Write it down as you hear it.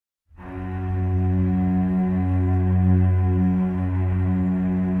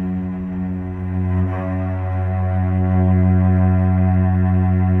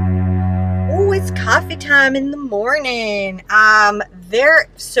coffee time in the morning.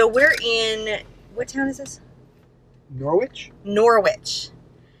 So we're in, what town is this? Norwich? Norwich.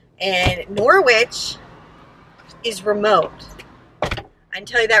 And Norwich is remote. I can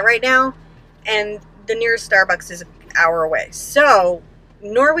tell you that right now. And the nearest Starbucks is an hour away. So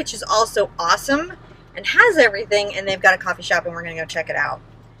Norwich is also awesome and has everything, and they've got a coffee shop, and we're going to go check it out.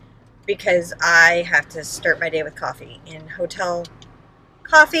 Because I have to start my day with coffee. And hotel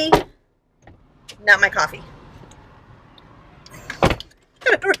coffee, not my coffee. I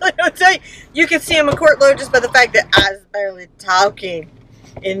don't really know what to tell you. You can see I'm a court load just by the fact that I was barely talking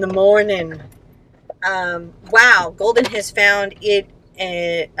in the morning. Wow, Golden has found it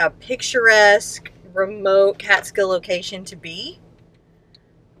a picturesque, remote Catskill location to be.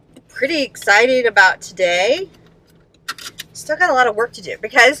 Pretty excited about today. Still got a lot of work to do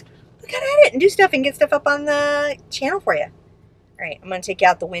because we gotta edit and do stuff and get stuff up on the channel for you. All right, I'm gonna take you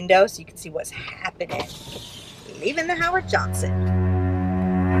out the window so you can see what's happening. Leaving the Howard Johnson.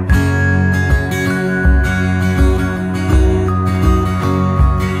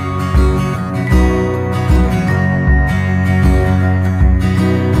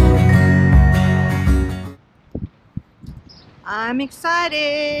 I'm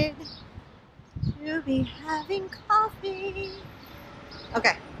excited to be having coffee.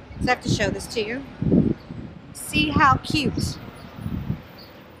 Okay, so I have to show this to you. See how cute.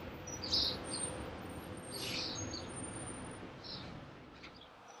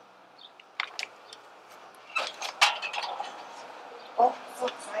 Oh, so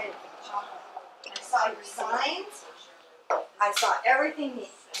excited for the chocolate. I saw your signs. I saw everything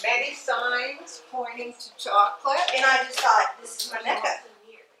neat. Many signs pointing to chocolate. And I just thought, this is my mecca.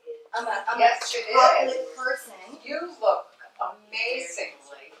 I'm a Yes, it chocolate is. person. You look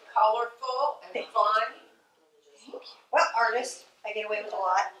amazingly colorful and fun. Thank you. Well, artist, I get away with a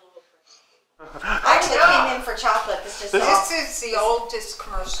lot. I actually came in for chocolate. This This is the oldest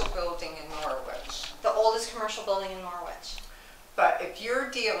commercial building in Norwich. the oldest commercial building in Norwich. But if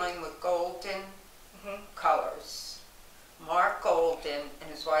you're dealing with golden colors, Mark Golden and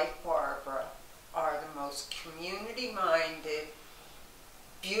his wife Barbara are the most community-minded,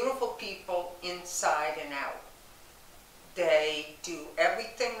 beautiful people inside and out. They do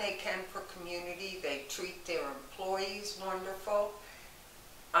everything they can for community. They treat their employees wonderful.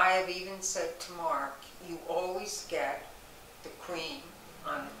 I have even said to Mark, you always get the cream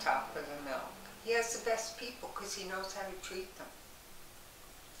on the top of the milk. He has the best people because he knows how to treat them.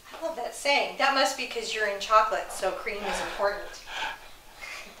 I love that saying. That must be because you're in chocolate, so cream is important.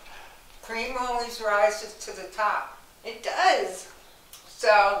 Cream always rises to the top. It does.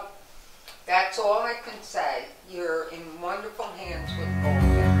 So that's all I can say. You're in wonderful hands with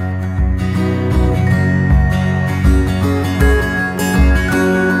Golden.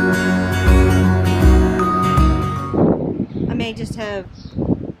 I may just have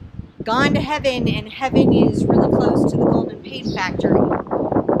gone to heaven, and heaven is really close to the Golden Paint Factory.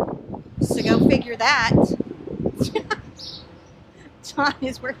 So go figure that. John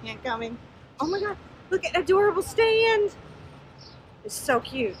is working on coming. Oh my God, look at adorable stand. It's so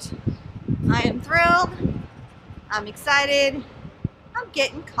cute. I am thrilled. I'm excited. I'm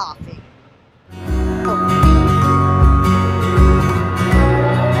getting coffee. Oh.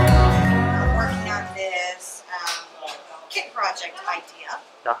 I'm working on this kit project idea.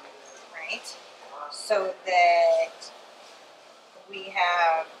 Yeah. Right? So that we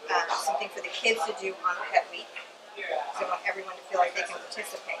have something for the kids to do on Pet Week. So I want everyone to feel like they can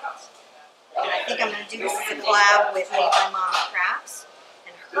participate. And I think I'm going to do this as a collab with Made by Mom Crafts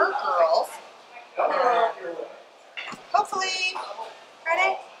and her girls. Hopefully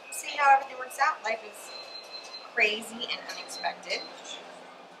Friday. See how everything works out. Life is crazy and unexpected.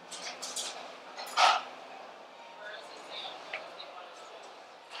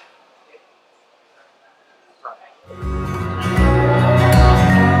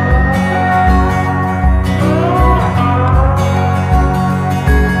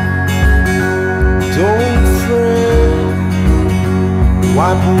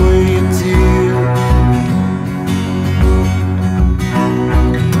 Wipe away your tears.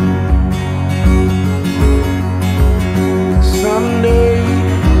 Someday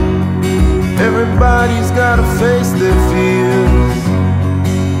everybody's gotta face their fears.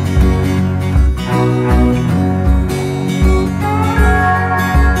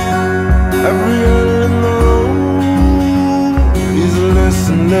 Every hole in the road is a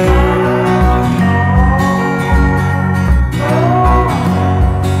lesson learned.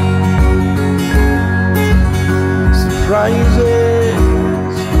 Surprises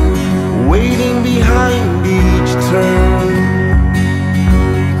waiting behind each turn.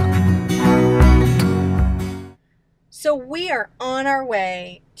 our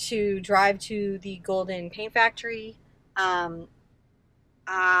way to drive to the Golden Paint Factory.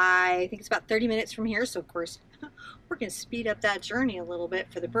 I think it's about 30 minutes from here, so of course we're going to speed up that journey a little bit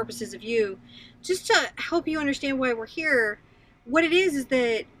for the purposes of you, just to help you understand why we're here. What it is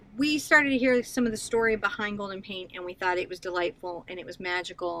that we started to hear some of the story behind Golden Paint, and we thought it was delightful and it was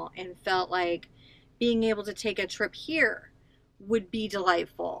magical, and felt like being able to take a trip here would be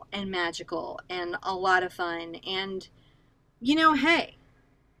delightful and magical and a lot of fun. And you know, hey,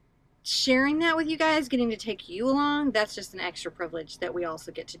 sharing that with you guys, getting to take you along, that's just an extra privilege that we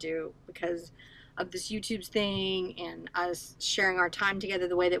also get to do because of this YouTube thing and us sharing our time together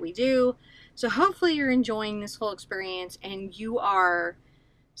the way that we do. So hopefully you're enjoying this whole experience and you are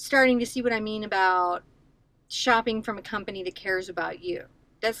starting to see what I mean about shopping from a company that cares about you.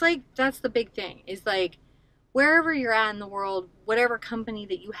 That's the big thing, is like wherever you're at in the world, whatever company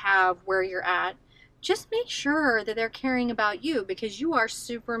that you have where you're at, just make sure that they're caring about you, because you are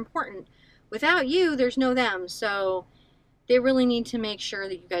super important. Without you, there's no them. So they really need to make sure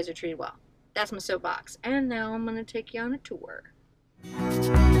that you guys are treated well. That's my soapbox. And now I'm going to take you on a tour. Mister,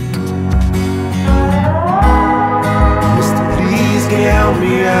 please can you help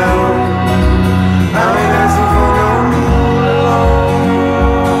me out? I ain't asking for no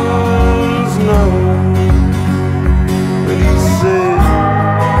loans, no. But he said,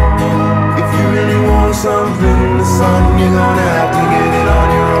 if you really want something, son, you're gonna have to get it on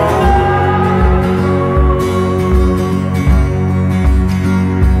your own.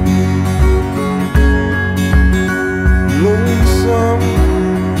 Lonesome,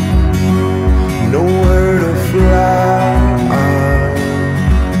 nowhere to fly.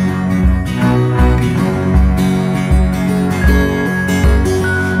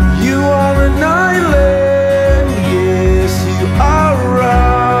 You are an island, yes, you are right.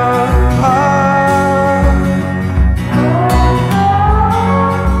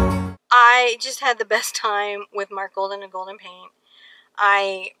 I just had the best time with Mark Golden and Golden Paint.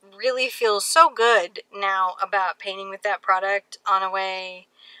 I really feel so good now about painting with that product on a way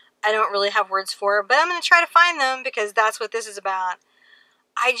I don't really have words for, but I'm going to try to find them because that's what this is about.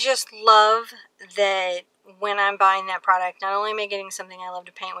 I just love that when I'm buying that product, not only am I getting something I love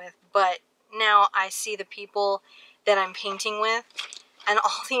to paint with, but now I see the people that I'm painting with and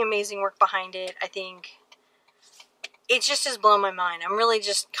all the amazing work behind it. I think it just has blown my mind. I'm really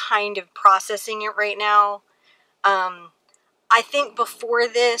just kind of processing it right now. I think before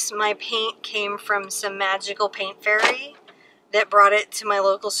this, my paint came from some magical paint fairy that brought it to my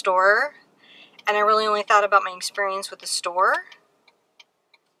local store. And I really only thought about my experience with the store.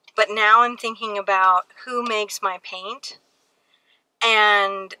 But now I'm thinking about who makes my paint.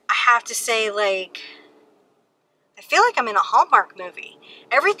 And I have to say, like, I feel like I'm in a Hallmark movie.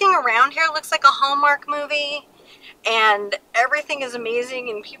 Everything around here looks like a Hallmark movie. And everything is amazing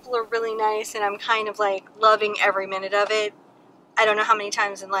and people are really nice. And I'm kind of like loving every minute of it. I don't know how many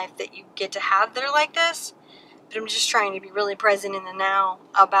times in life that you get to have that are like this, but I'm just trying to be really present in the now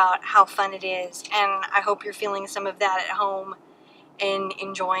about how fun it is, and I hope you're feeling some of that at home and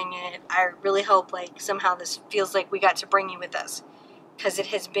enjoying it. I really hope like somehow this feels like we got to bring you with us, because it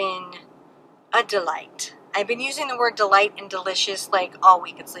has been a delight. I've been using the word delight and delicious like all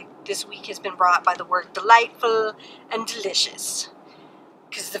week. It's like this week has been brought by the word delightful and delicious,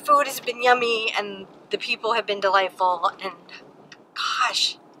 because the food has been yummy and the people have been delightful, and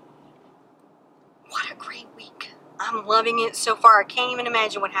gosh, what a great week. I'm loving it so far. I can't even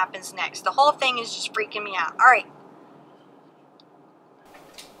imagine what happens next. The whole thing is just freaking me out. All right.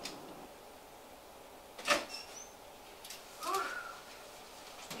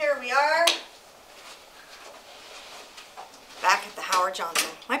 Here we are. Back at the Howard Johnson.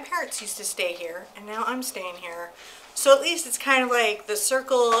 My parents used to stay here, and now I'm staying here. So at least it's kind of like the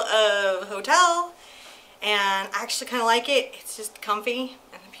circle of hotel. And I actually kind of like it. It's just comfy.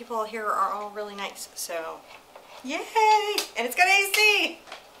 And the people here are all really nice. So, yay! And it's got AC!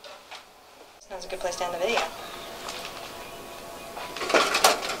 That's a good place to end the video.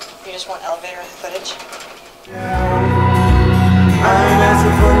 You just want elevator footage?